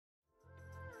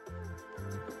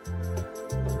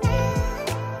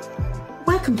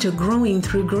Welcome to Growing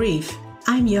Through Grief.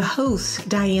 I'm your host,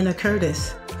 Diana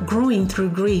Curtis. Growing Through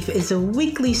Grief is a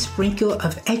weekly sprinkle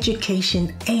of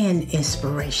education and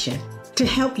inspiration to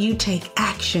help you take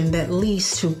action that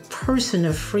leads to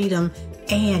personal freedom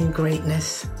and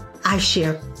greatness. I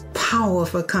share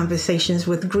powerful conversations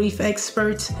with grief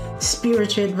experts,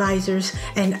 spiritual advisors,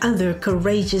 and other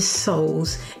courageous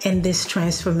souls in this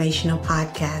transformational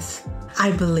podcast.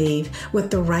 I believe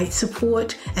with the right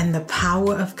support and the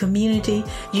power of community,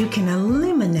 you can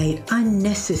eliminate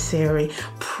unnecessary,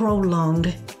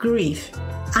 prolonged grief.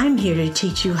 I'm here to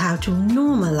teach you how to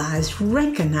normalize,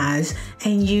 recognize,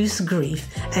 and use grief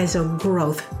as a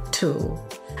growth tool.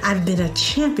 I've been a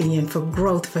champion for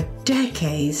growth for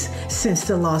decades since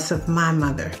the loss of my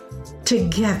mother.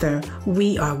 Together,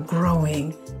 we are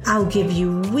growing. I'll give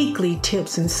you weekly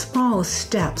tips and small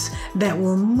steps that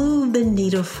will move the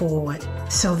needle forward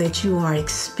so that you are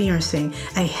experiencing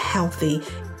a healthy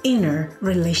inner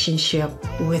relationship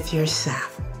with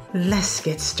yourself. Let's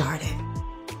get started.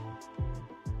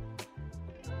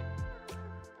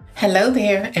 Hello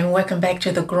there, and welcome back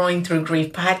to the Growing Through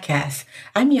Grief podcast.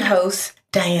 I'm your host,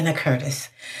 Diana Curtis.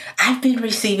 I've been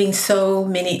receiving so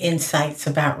many insights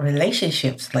about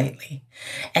relationships lately.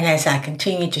 And as I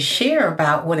continue to share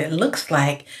about what it looks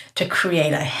like to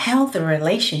create a healthy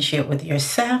relationship with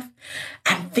yourself,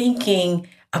 I'm thinking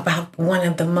about one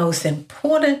of the most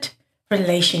important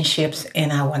relationships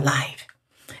in our life,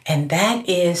 and that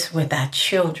is with our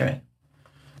children.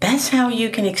 That's how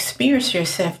you can experience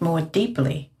yourself more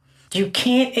deeply. You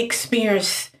can't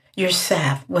experience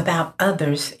yourself without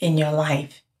others in your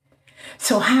life.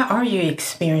 So how are you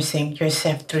experiencing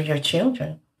yourself through your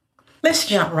children? Let's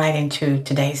jump right into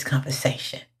today's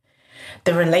conversation.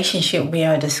 The relationship we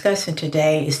are discussing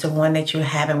today is the one that you're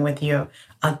having with your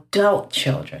adult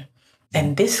children.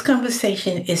 And this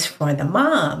conversation is for the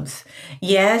moms.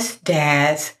 Yes,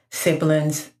 dads,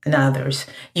 siblings, and others.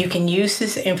 You can use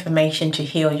this information to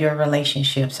heal your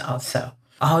relationships also.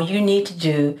 All you need to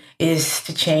do is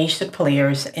to change the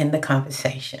players in the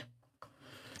conversation.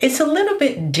 It's a little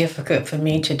bit difficult for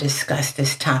me to discuss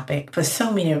this topic for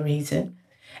so many reasons,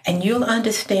 and you'll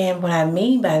understand what I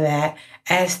mean by that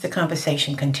as the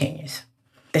conversation continues.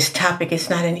 This topic is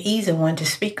not an easy one to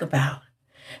speak about.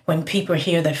 When people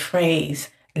hear the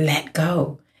phrase, let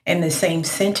go, in the same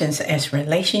sentence as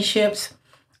relationships,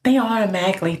 they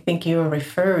automatically think you're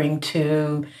referring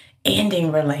to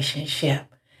ending relationship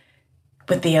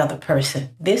with the other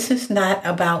person. This is not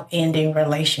about ending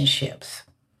relationships.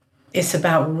 It's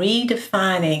about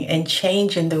redefining and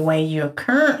changing the way you're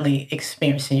currently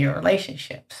experiencing your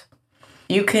relationships.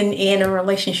 You can end a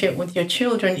relationship with your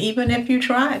children even if you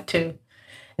tried to.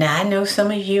 Now, I know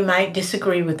some of you might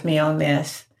disagree with me on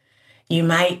this. You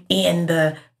might end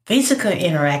the physical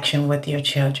interaction with your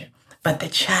children, but the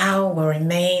child will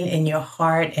remain in your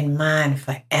heart and mind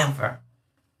forever.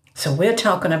 So we're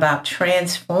talking about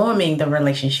transforming the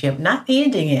relationship, not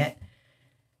ending it.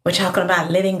 We're talking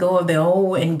about letting go of the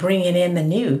old and bringing in the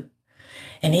new.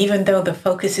 And even though the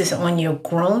focus is on your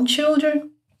grown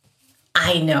children,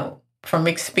 I know from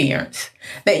experience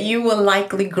that you will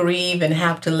likely grieve and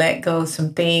have to let go of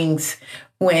some things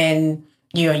when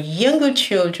your younger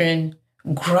children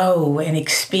grow and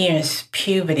experience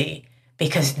puberty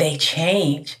because they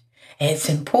change. And it's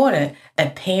important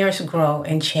that parents grow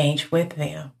and change with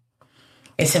them.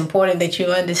 It's important that you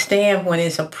understand when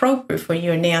it's appropriate for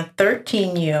your now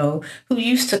 13-year-old who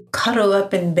used to cuddle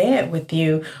up in bed with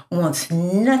you wants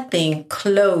nothing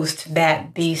close to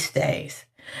that these days.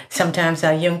 Sometimes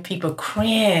our young people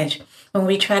cringe when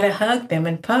we try to hug them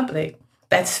in public.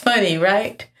 That's funny,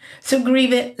 right? So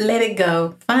grieve it, let it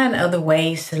go. Find other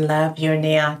ways to love your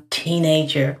now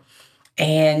teenager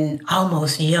and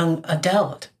almost young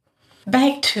adult.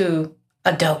 Back to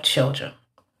adult children.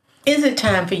 Is it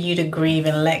time for you to grieve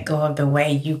and let go of the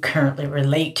way you currently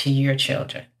relate to your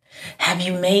children? Have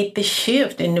you made the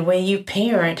shift in the way you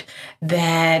parent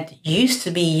that used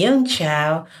to be a young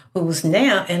child who's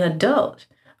now an adult?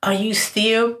 Are you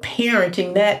still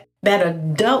parenting that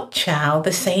adult child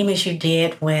the same as you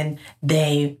did when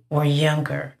they were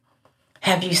younger?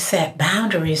 Have you set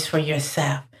boundaries for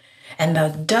yourself and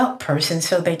the adult person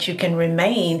so that you can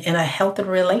remain in a healthy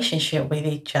relationship with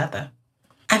each other?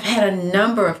 I've had a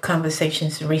number of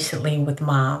conversations recently with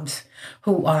moms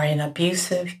who are in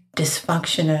abusive,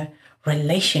 dysfunctional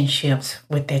relationships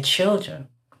with their children.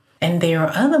 And there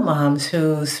are other moms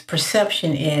whose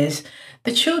perception is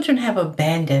the children have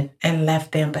abandoned and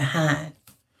left them behind.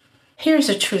 Here's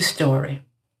a true story.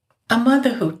 A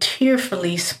mother who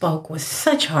tearfully spoke with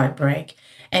such heartbreak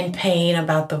and pain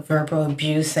about the verbal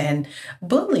abuse and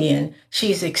bullying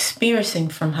she's experiencing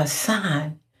from her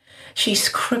son She's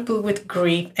crippled with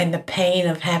grief and the pain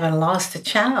of having lost a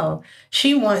child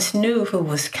she once knew who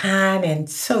was kind and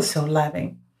so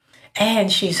loving.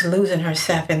 And she's losing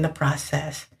herself in the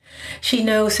process. She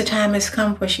knows the time has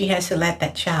come where she has to let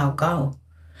that child go.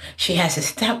 She has to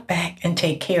step back and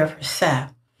take care of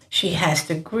herself. She has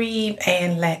to grieve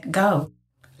and let go.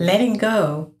 Letting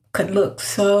go could look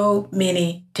so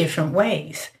many different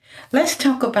ways. Let's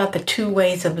talk about the 2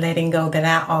 ways of letting go that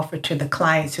I offer to the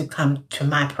clients who come to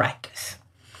my practice.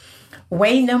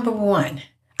 Way number 1,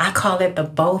 I call it the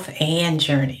both and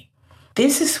journey.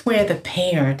 This is where the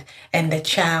parent and the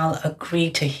child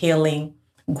agree to healing,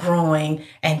 growing,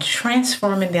 and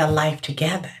transforming their life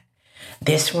together.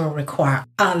 This will require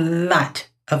a lot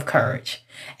of courage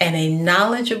and a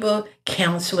knowledgeable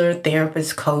counselor,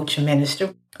 therapist, coach,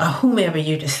 minister, or whomever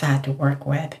you decide to work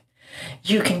with.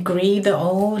 You can grieve the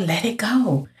old, let it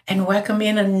go, and welcome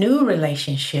in a new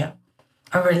relationship,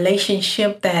 a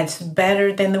relationship that's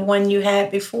better than the one you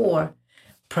had before,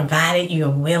 provided you're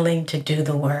willing to do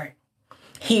the work.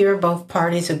 Here, both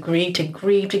parties agree to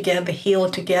grieve together,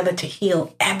 to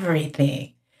heal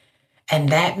everything. And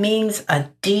that means a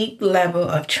deep level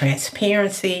of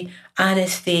transparency,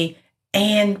 honesty,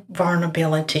 and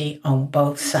vulnerability on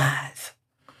both sides.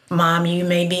 Mom, you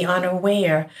may be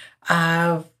unaware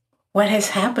of what has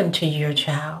happened to your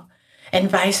child, and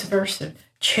vice versa.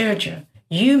 Children,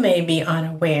 you may be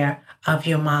unaware of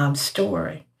your mom's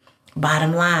story.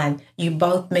 Bottom line, you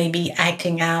both may be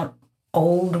acting out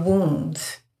old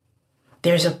wounds.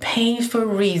 There's a painful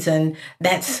reason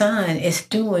that son is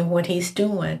doing what he's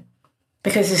doing,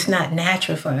 because it's not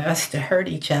natural for us to hurt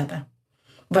each other.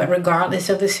 But regardless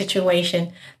of the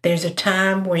situation, there's a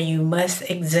time where you must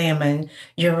examine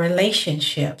your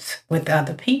relationships with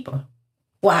other people,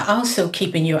 while also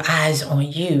keeping your eyes on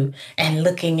you and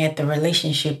looking at the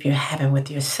relationship you're having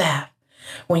with yourself.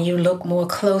 When you look more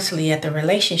closely at the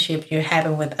relationship you're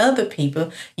having with other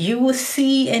people, you will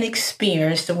see and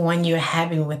experience the one you're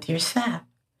having with yourself.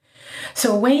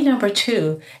 So way number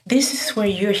 2, this is where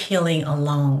you're healing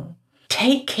alone.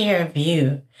 Take care of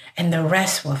you, and the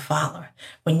rest will follow.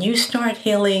 When you start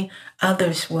healing,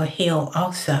 others will heal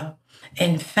also.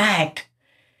 In fact,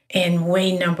 in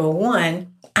way number 1,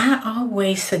 I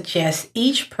always suggest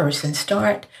each person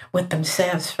start with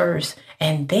themselves first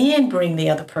and then bring the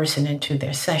other person into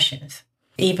their sessions.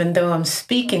 Even though I'm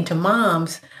speaking to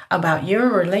moms about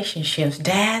your relationships,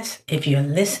 dads, if you're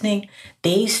listening,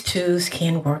 these tools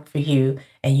can work for you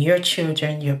and your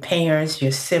children, your parents,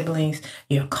 your siblings,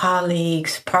 your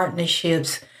colleagues,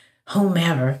 partnerships,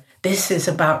 whomever. This is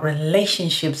about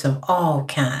relationships of all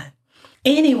kinds.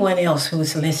 Anyone else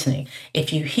who's listening,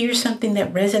 if you hear something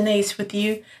that resonates with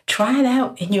you, try it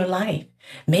out in your life.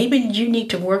 Maybe you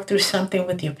need to work through something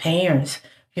with your parents,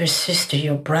 your sister,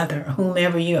 your brother,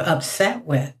 whomever you're upset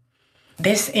with.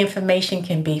 This information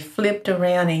can be flipped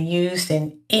around and used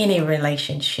in any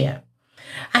relationship.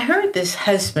 I heard this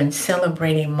husband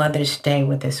celebrating Mother's Day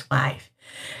with his wife,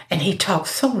 and he talked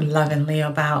so lovingly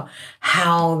about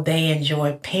how they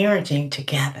enjoy parenting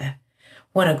together.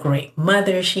 What a great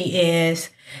mother she is.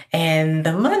 And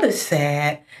the mother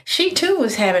said she too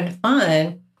was having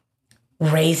fun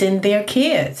raising their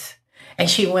kids. And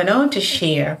she went on to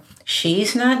share,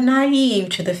 she's not naive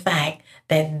to the fact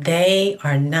that they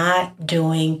are not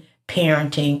doing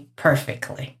parenting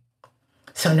perfectly.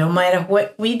 So no matter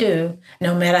what we do,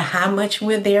 no matter how much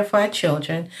we're there for our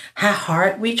children, how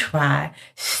hard we try,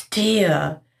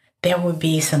 still there will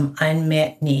be some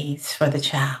unmet needs for the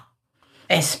child.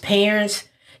 As parents,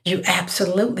 you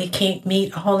absolutely can't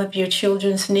meet all of your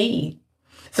children's needs.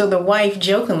 So the wife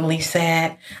jokingly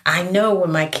said, I know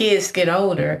when my kids get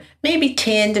older, maybe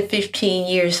 10 to 15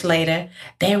 years later,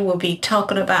 they will be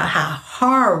talking about how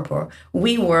horrible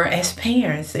we were as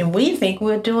parents, and we think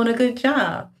we're doing a good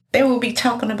job. They will be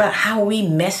talking about how we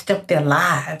messed up their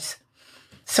lives.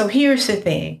 So here's the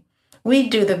thing. We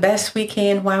do the best we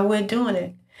can while we're doing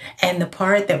it. And the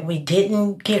part that we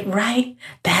didn't get right,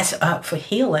 that's up for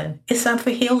healing. It's up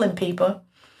for healing, people.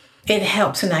 It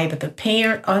helps neither the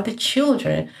parent or the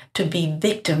children to be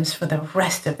victims for the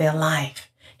rest of their life.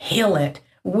 Heal it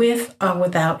with or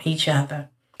without each other.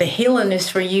 The healing is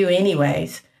for you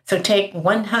anyways, so take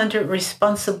 100%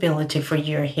 responsibility for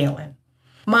your healing.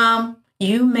 Mom,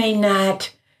 you may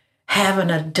not have an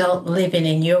adult living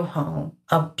in your home,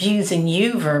 abusing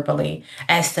you verbally,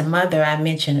 as the mother I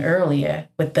mentioned earlier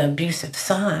with the abusive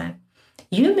son.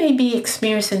 You may be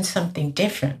experiencing something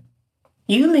different.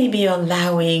 You may be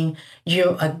allowing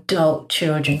your adult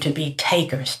children to be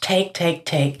takers, take,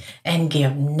 and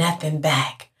give nothing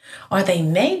back. Or they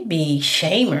may be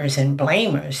shamers and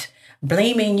blamers,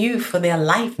 blaming you for their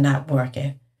life not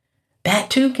working. That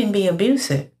too can be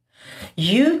abusive.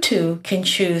 You too can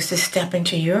choose to step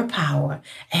into your power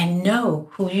and know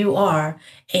who you are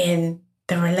in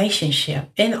the relationship,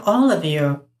 in all of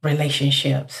your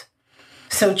relationships.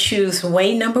 So choose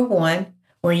way number one,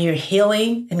 where you're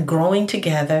healing and growing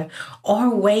together, or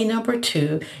way number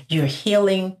two, you're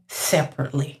healing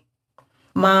separately.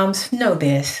 Moms, know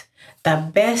this: the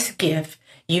best gift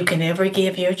you can ever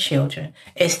give your children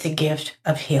is the gift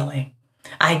of healing.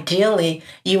 Ideally,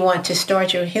 you want to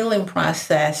start your healing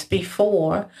process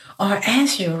before or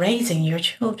as you're raising your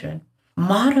children.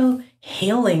 Model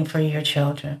healing for your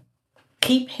children.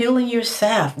 Keep healing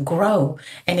yourself, grow,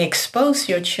 and expose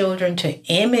your children to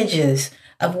images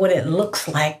of what it looks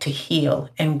like to heal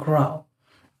and grow.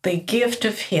 The gift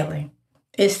of healing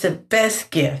is the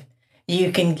best gift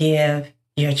you can give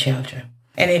your children.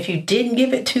 And if you didn't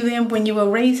give it to them when you were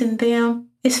raising them,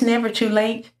 it's never too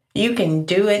late. You can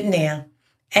do it now.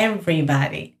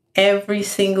 Everybody, every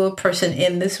single person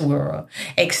in this world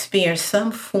experiences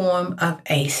some form of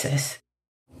ACEs.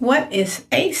 What is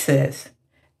ACEs?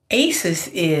 ACEs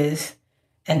is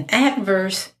an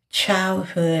adverse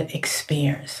childhood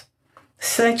experience,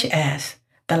 such as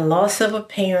the loss of a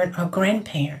parent or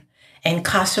grandparent,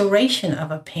 incarceration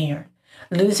of a parent,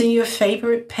 losing your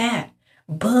favorite pet,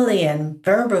 bullying,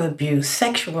 verbal abuse,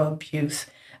 sexual abuse.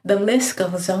 The list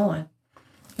goes on.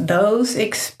 Those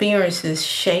experiences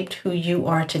shaped who you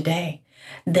are today.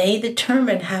 They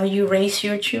determine how you raise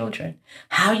your children,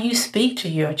 how you speak to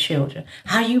your children,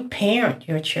 how you parent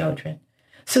your children.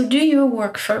 So do your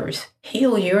work first.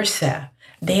 Heal yourself.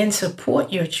 Then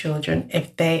support your children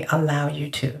if they allow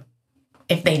you to.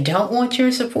 If they don't want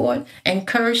your support,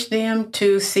 encourage them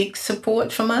to seek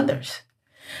support from others.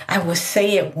 I will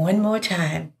say it one more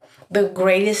time. The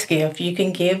greatest gift you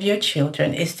can give your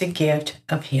children is the gift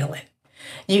of healing.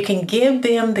 You can give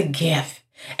them the gift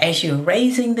as you're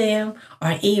raising them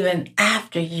or even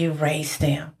after you raise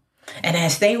them. And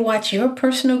as they watch your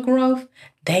personal growth,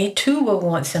 they too will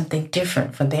want something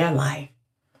different for their life.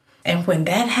 And when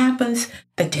that happens,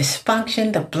 the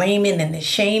dysfunction, the blaming, and the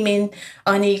shaming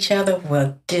on each other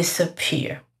will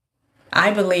disappear.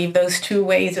 I believe those two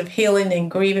ways of healing and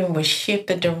grieving will shift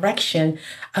the direction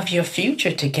of your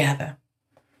future together.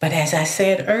 But as I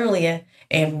said earlier,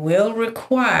 it will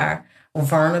require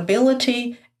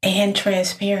vulnerability and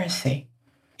transparency.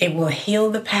 It will heal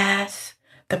the past,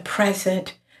 the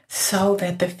present, so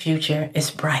that the future is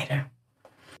brighter.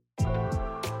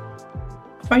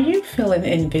 Are you feeling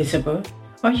invisible?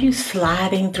 Are you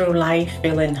sliding through life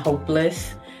feeling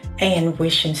hopeless and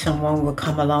wishing someone will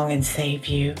come along and save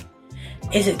you?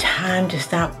 Is it time to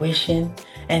stop wishing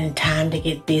and time to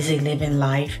get busy living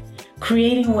life,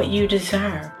 creating what you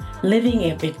desire, living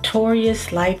a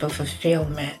victorious life of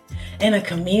fulfillment in a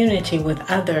community with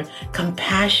other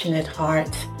compassionate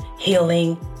hearts,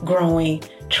 healing, growing,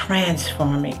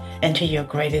 transforming into your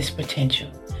greatest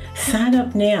potential? Sign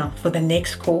up now for the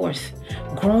next course,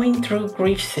 Growing Through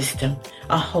Grief System,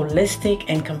 a holistic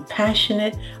and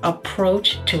compassionate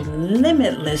approach to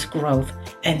limitless growth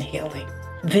and healing.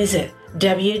 Visit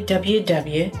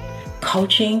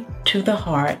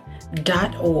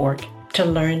www.coachingtotheheart.org to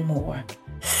learn more.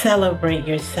 Celebrate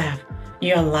yourself,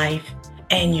 your life,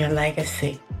 and your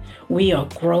legacy. We are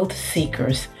growth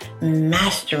seekers,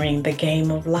 mastering the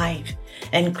game of life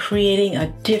and creating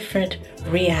a different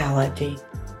reality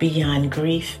beyond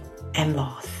grief and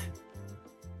loss.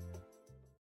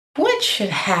 What should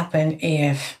happen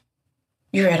if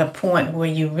you're at a point where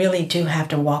you really do have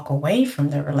to walk away from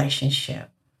the relationship?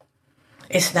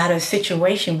 It's not a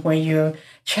situation where your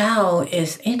child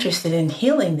is interested in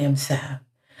healing themselves.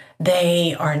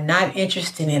 They are not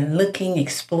interested in looking,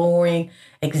 exploring,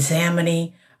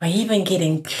 examining, or even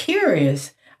getting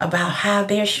curious about how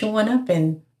they're showing up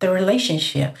in the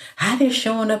relationship, how they're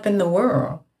showing up in the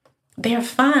world. They're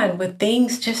fine with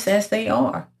things just as they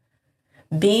are.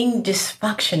 Being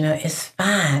dysfunctional is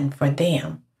fine for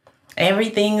them.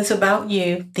 Everything is about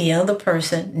you, the other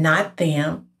person, not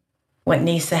them. What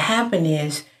needs to happen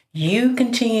is you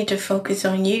continue to focus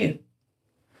on you.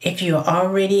 If you're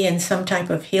already in some type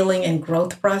of healing and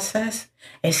growth process,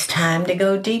 it's time to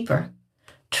go deeper.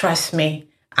 Trust me,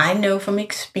 I know from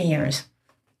experience,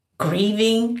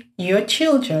 grieving your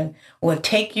children will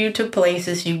take you to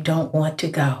places you don't want to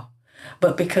go.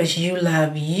 But because you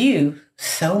love you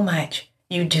so much,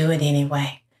 you do it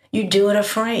anyway. You do it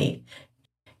afraid.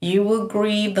 You will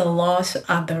grieve the loss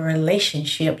of the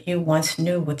relationship you once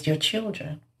knew with your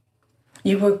children.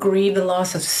 You will grieve the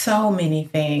loss of so many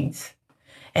things.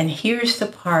 And here's the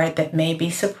part that may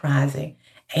be surprising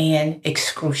and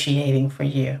excruciating for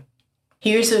you.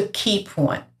 Here's a key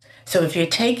point. So if you're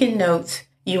taking notes,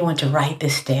 you want to write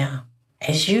this down.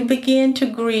 As you begin to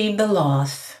grieve the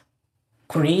loss,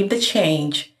 grieve the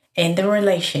change in the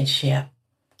relationship,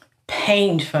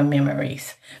 painful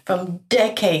memories from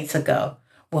decades ago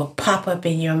will pop up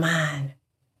in your mind.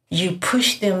 You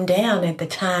push them down at the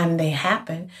time they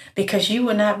happen because you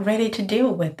were not ready to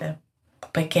deal with them.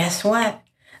 But guess what?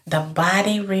 The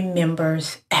body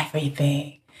remembers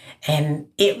everything, and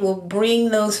it will bring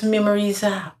those memories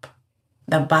up.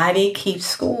 The body keeps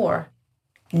score.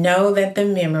 Know that the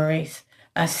memories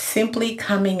are simply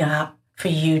coming up for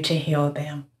you to heal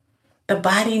them. The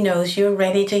body knows you're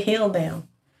ready to heal them.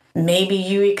 Maybe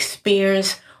you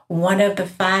experience one of the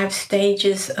 5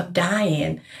 stages of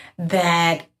dying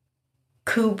that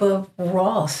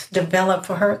Kubler-Ross developed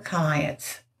for her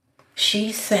clients.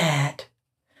 She said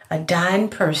a dying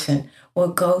person will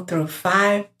go through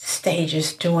 5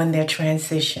 stages during their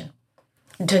transition: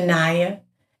 denial,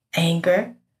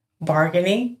 anger,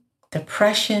 bargaining,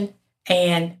 depression,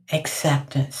 and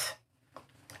acceptance.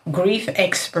 Grief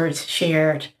experts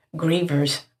shared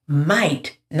grievers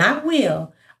might, not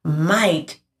will,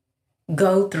 might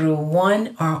go through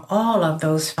one or all of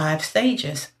those 5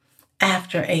 stages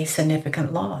after a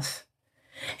significant loss.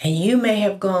 And you may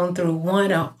have gone through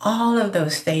one or all of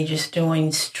those stages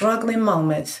during struggling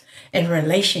moments in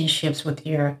relationships with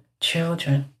your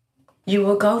children. You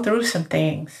will go through some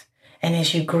things. And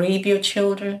as you grieve your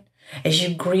children, as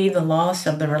you grieve the loss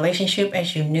of the relationship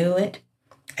as you knew it,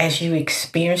 as you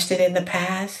experienced it in the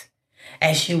past,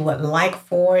 as you would like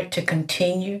for it to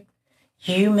continue,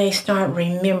 you may start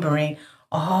remembering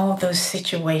all those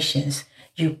situations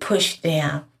you pushed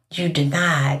down, you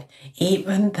denied,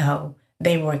 even though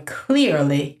they were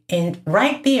clearly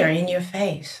right there in your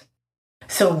face.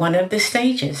 So one of the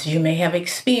stages you may have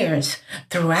experienced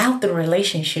throughout the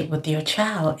relationship with your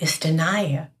child is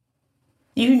denial.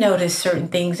 You noticed certain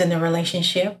things in the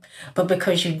relationship, but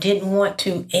because you didn't want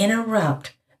to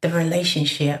interrupt the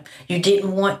relationship, you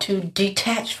didn't want to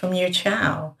detach from your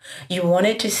child. You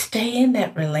wanted to stay in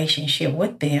that relationship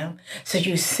with them, so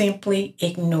you simply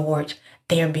ignored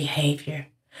their behavior.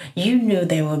 You knew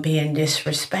they were being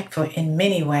disrespectful in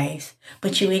many ways,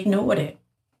 but you ignored it.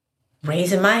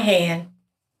 Raising my hand,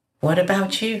 what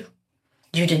about you?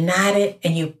 You denied it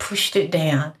and you pushed it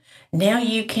down. Now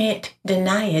you can't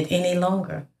deny it any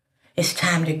longer. It's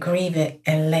time to grieve it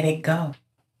and let it go.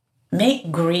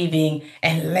 Make grieving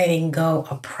and letting go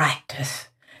a practice.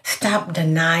 Stop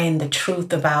denying the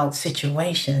truth about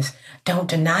situations. Don't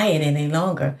deny it any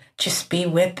longer. Just be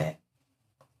with it.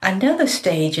 Another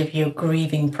stage of your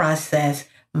grieving process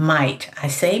might, I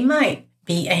say might,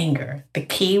 be anger. The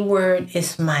key word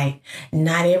is might.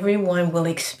 Not everyone will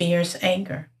experience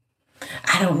anger.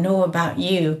 I don't know about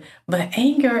you, but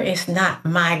anger is not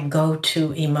my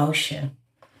go-to emotion.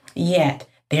 Yet,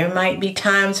 there might be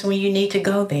times when you need to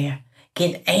go there.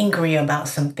 Get angry about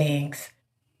some things.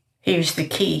 Here's the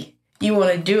key. You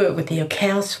want to do it with your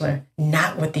counselor,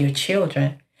 not with your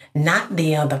children, not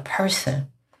the other person.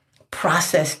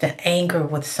 Process the anger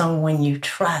with someone you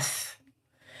trust.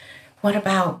 What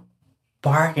about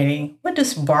bargaining? What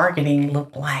does bargaining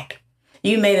look like?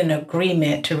 You made an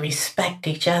agreement to respect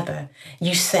each other.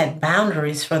 You set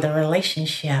boundaries for the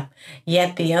relationship,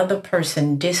 yet the other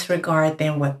person disregarded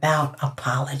them without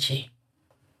apology.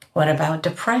 What about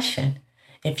depression?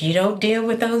 If you don't deal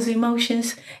with those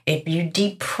emotions, if you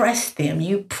depress them,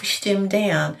 you push them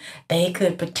down, they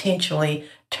could potentially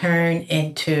turn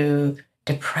into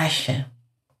depression.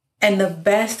 And the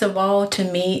best of all to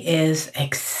me is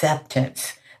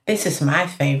acceptance. This is my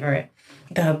favorite.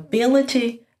 The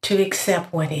ability to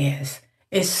accept what is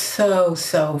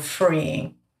so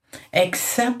freeing.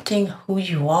 Accepting who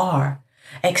you are,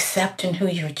 accepting who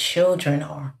your children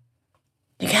are.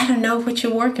 You got to know what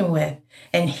you're working with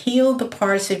and heal the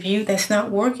parts of you that's not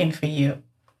working for you.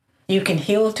 You can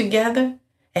heal together.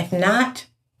 If not,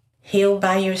 heal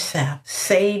by yourself.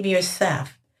 Save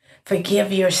yourself.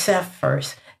 Forgive yourself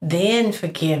first, then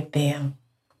forgive them.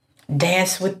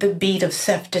 Dance with the beat of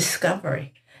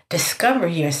self-discovery. Discover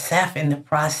yourself in the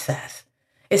process.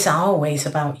 It's always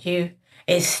about you.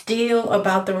 It's still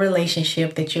about the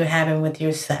relationship that you're having with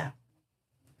yourself.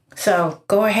 So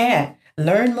go ahead.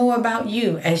 Learn more about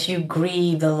you as you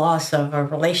grieve the loss of a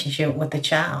relationship with a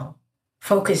child.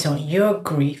 Focus on your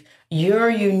grief, your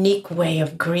unique way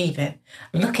of grieving.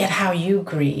 Look at how you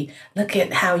grieve. Look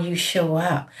at how you show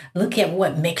up. Look at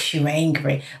what makes you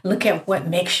angry. Look at what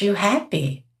makes you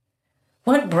happy.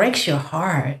 What breaks your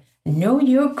heart? Know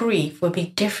your grief will be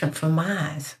different from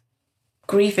mine.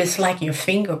 Grief is like your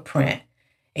fingerprint.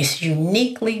 It's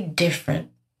uniquely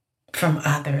different from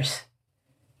others.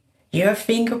 Your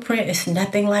fingerprint is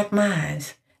nothing like mine.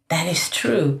 That is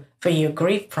true for your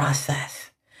grief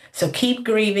process. So keep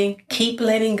grieving, keep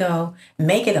letting go,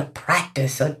 make it a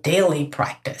practice, a daily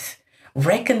practice.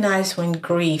 Recognize when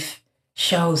grief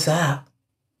shows up.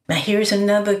 Now, here's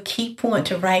another key point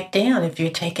to write down if you're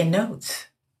taking notes.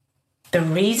 The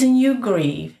reason you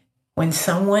grieve when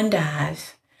someone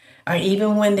dies, or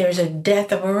even when there's a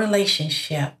death of a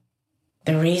relationship,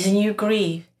 the reason you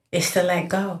grieve is to let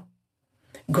go.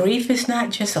 Grief is not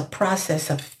just a process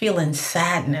of feeling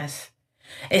sadness.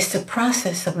 It's the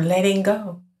process of letting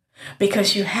go.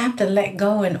 Because you have to let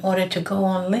go in order to go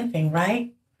on living,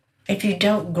 right? If you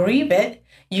don't grieve it,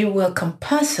 you will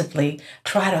compulsively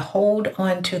try to hold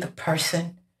on to the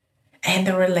person and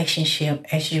the relationship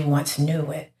as you once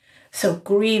knew it. So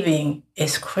grieving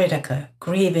is critical.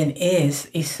 Grieving is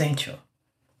essential.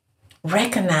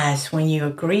 Recognize when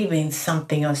you're grieving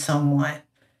something or someone.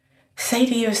 Say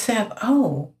to yourself,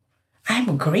 oh,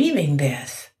 I'm grieving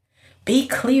this. Be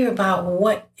clear about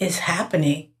what is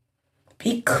happening.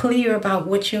 Be clear about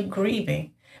what you're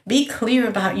grieving. Be clear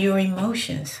about your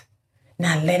emotions.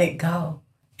 Now let it go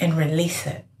and release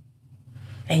it.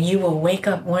 And you will wake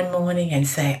up one morning and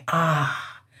say,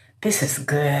 this is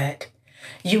good.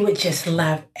 You would just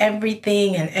love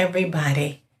everything and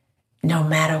everybody, no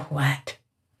matter what.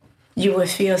 You will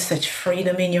feel such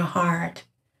freedom in your heart.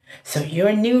 So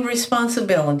your new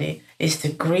responsibility is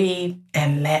to grieve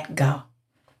and let go.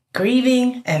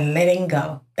 Grieving and letting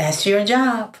go. That's your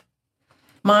job.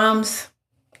 Moms,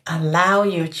 allow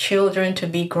your children to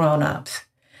be grown-ups.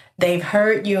 They've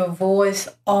heard your voice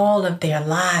all of their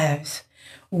lives.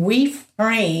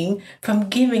 Refrain from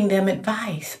giving them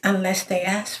advice unless they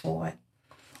ask for it.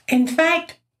 In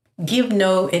fact, give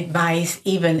no advice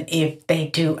even if they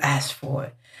do ask for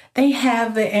it. They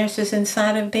have the answers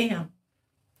inside of them.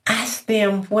 Ask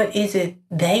them what is it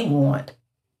they want.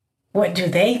 What do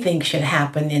they think should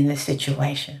happen in this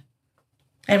situation?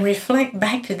 And reflect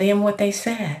back to them what they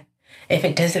said. If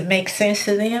it doesn't make sense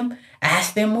to them,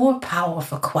 ask them more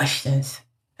powerful questions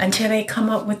until they come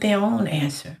up with their own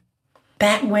answer.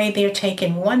 That way they're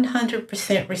taking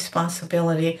 100%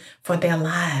 responsibility for their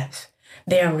lives.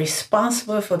 They're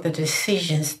responsible for the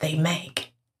decisions they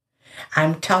make.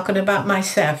 I'm talking about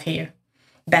myself here.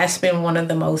 That's been one of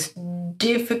the most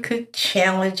difficult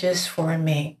challenges for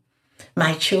me.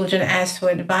 My children ask for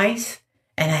advice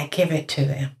and I give it to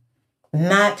them.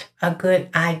 Not a good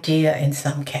idea in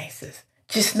some cases.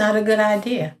 Just not a good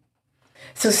idea.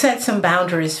 So set some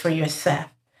boundaries for yourself.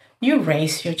 You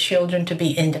raise your children to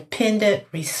be independent,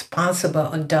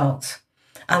 responsible adults.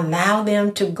 Allow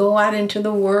them to go out into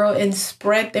the world and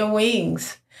spread their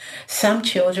wings. Some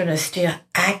children are still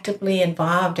actively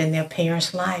involved in their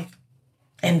parents' life.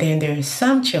 And then there are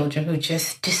some children who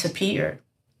just disappeared.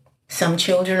 Some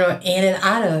children are in and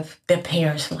out of their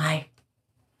parents' life.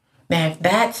 Now, if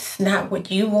that's not what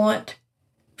you want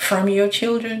from your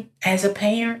children as a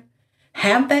parent,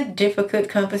 have that difficult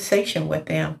conversation with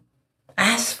them.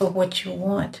 Ask for what you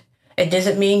want. It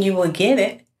doesn't mean you will get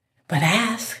it, but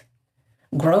ask.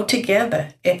 Grow together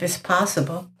if it's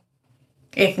possible.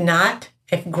 If not,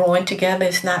 if growing together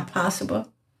is not possible,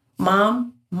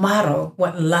 Mom, model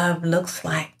what love looks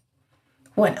like,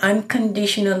 what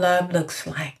unconditional love looks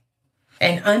like.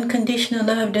 And unconditional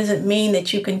love doesn't mean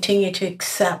that you continue to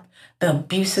accept the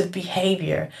abusive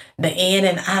behavior, the in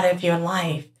and out of your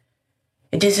life.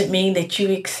 It doesn't mean that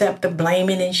you accept the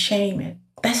blaming and shaming.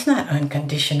 That's not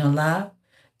unconditional love.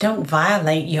 Don't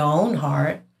violate your own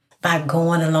heart by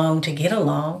going along to get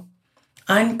along.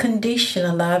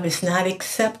 Unconditional love is not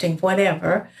accepting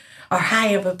whatever or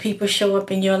however people show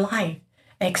up in your life,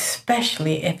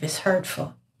 especially if it's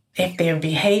hurtful. If their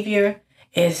behavior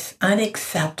is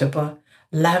unacceptable,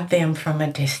 love them from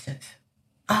a distance.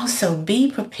 Also,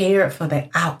 be prepared for the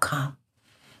outcome.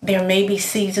 There may be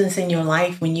seasons in your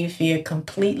life when you feel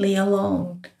completely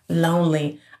alone,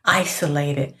 lonely,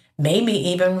 isolated, maybe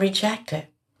even rejected.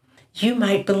 You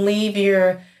might believe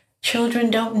your children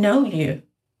don't know you.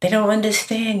 They don't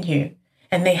understand you.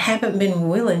 And they haven't been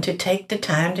willing to take the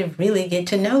time to really get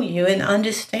to know you and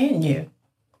understand you.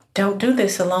 Don't do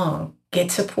this alone.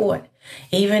 Get support.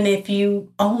 Even if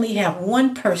you only have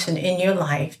one person in your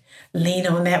life, lean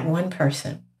on that one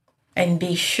person. And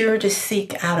be sure to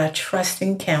seek out a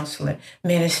trusting counselor,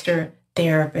 minister,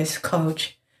 therapist,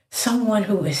 coach, someone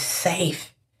who is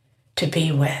safe to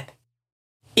be with.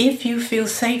 If you feel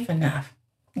safe enough,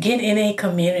 get in a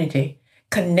community.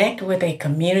 Connect with a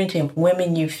community of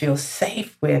women you feel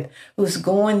safe with who's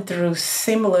going through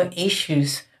similar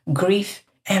issues, grief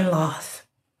and loss.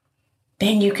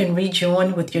 Then you can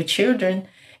rejoin with your children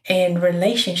in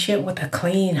relationship with a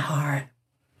clean heart.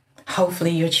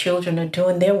 Hopefully your children are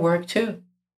doing their work too.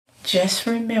 Just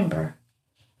remember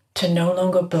to no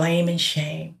longer blame and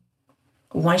shame.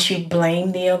 Once you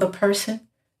blame the other person,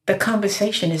 the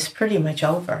conversation is pretty much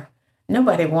over.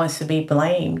 Nobody wants to be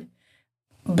blamed.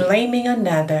 Blaming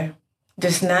another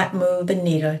does not move the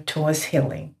needle towards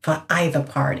healing for either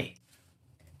party.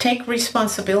 Take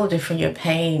responsibility for your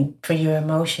pain, for your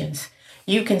emotions.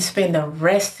 You can spend the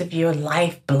rest of your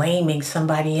life blaming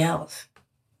somebody else.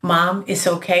 Mom, it's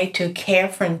okay to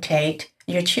confrontate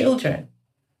your children,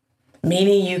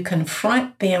 meaning you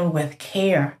confront them with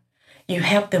care. You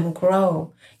help them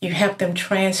grow. You help them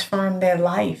transform their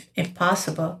life if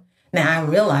possible. Now, I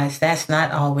realize that's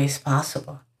not always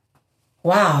possible.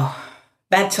 Wow,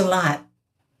 that's a lot.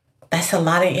 That's a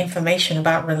lot of information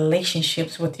about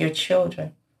relationships with your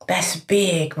children. That's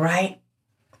big, right?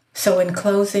 So in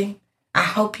closing, I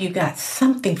hope you got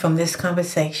something from this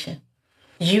conversation.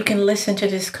 You can listen to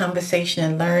this conversation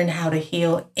and learn how to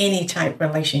heal any type of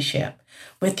relationship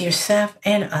with yourself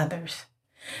and others.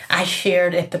 I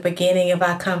shared at the beginning of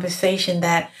our conversation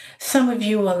that some of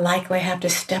you will likely have to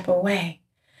step away,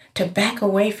 to back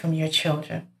away from your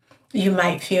children. You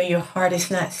might feel your heart is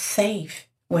not safe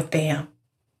with them.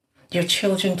 Your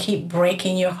children keep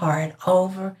breaking your heart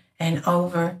over and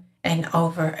over and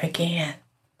over again.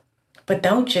 But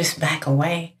don't just back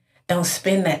away. Don't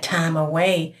spend that time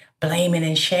away blaming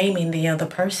and shaming the other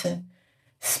person.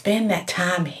 Spend that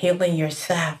time healing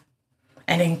yourself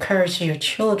and encourage your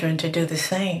children to do the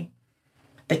same.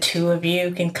 The two of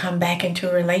you can come back into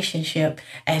a relationship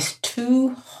as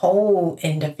two whole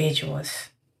individuals.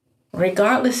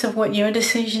 Regardless of what your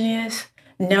decision is,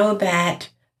 know that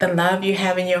the love you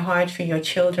have in your heart for your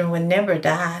children will never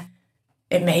die.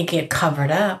 It may get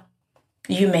covered up.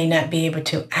 You may not be able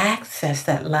to access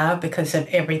that love because of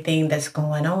everything that's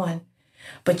going on.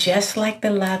 But just like the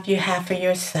love you have for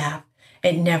yourself,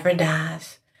 it never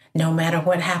dies, no matter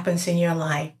what happens in your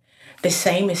life. The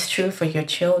same is true for your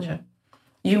children.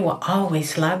 You will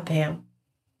always love them.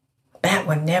 That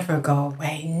will never go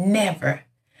away, never.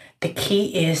 The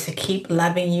key is to keep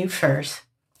loving you first,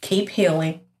 keep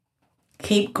healing,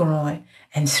 keep growing,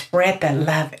 and spread that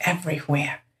love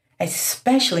everywhere,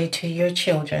 especially to your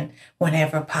children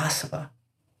whenever possible.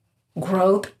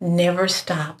 Growth never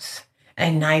stops,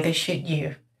 and neither should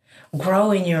you.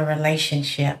 Grow in your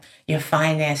relationship, your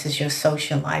finances, your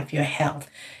social life, your health,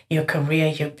 your career,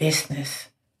 your business.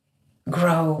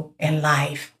 Grow in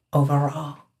life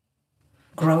overall.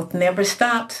 Growth never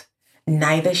stops,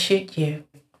 neither should you.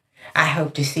 I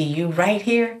hope to see you right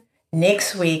here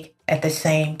next week at the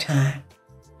same time.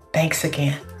 Thanks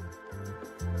again.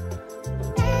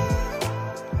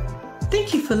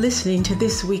 Thank you for listening to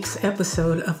this week's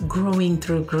episode of Growing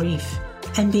Through Grief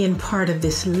and being part of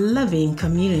this loving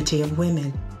community of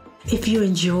women. If you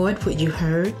enjoyed what you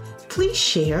heard, please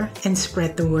share and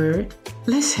spread the word.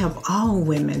 Let's help all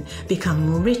women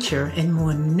become richer and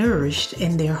more nourished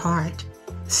in their heart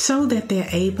so that they're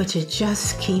able to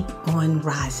just keep on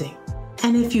rising.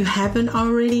 And if you haven't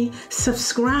already,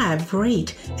 subscribe,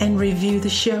 rate, and review the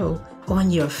show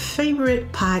on your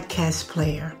favorite podcast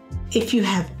player. If you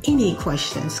have any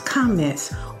questions,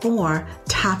 comments, or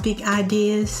topic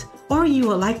ideas, or you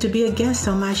would like to be a guest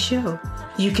on my show,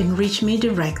 you can reach me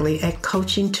directly at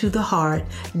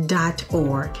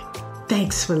coachingtotheheart.org.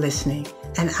 Thanks for listening,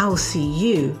 and I'll see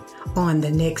you on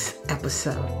the next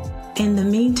episode. In the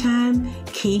meantime,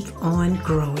 keep on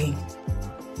growing.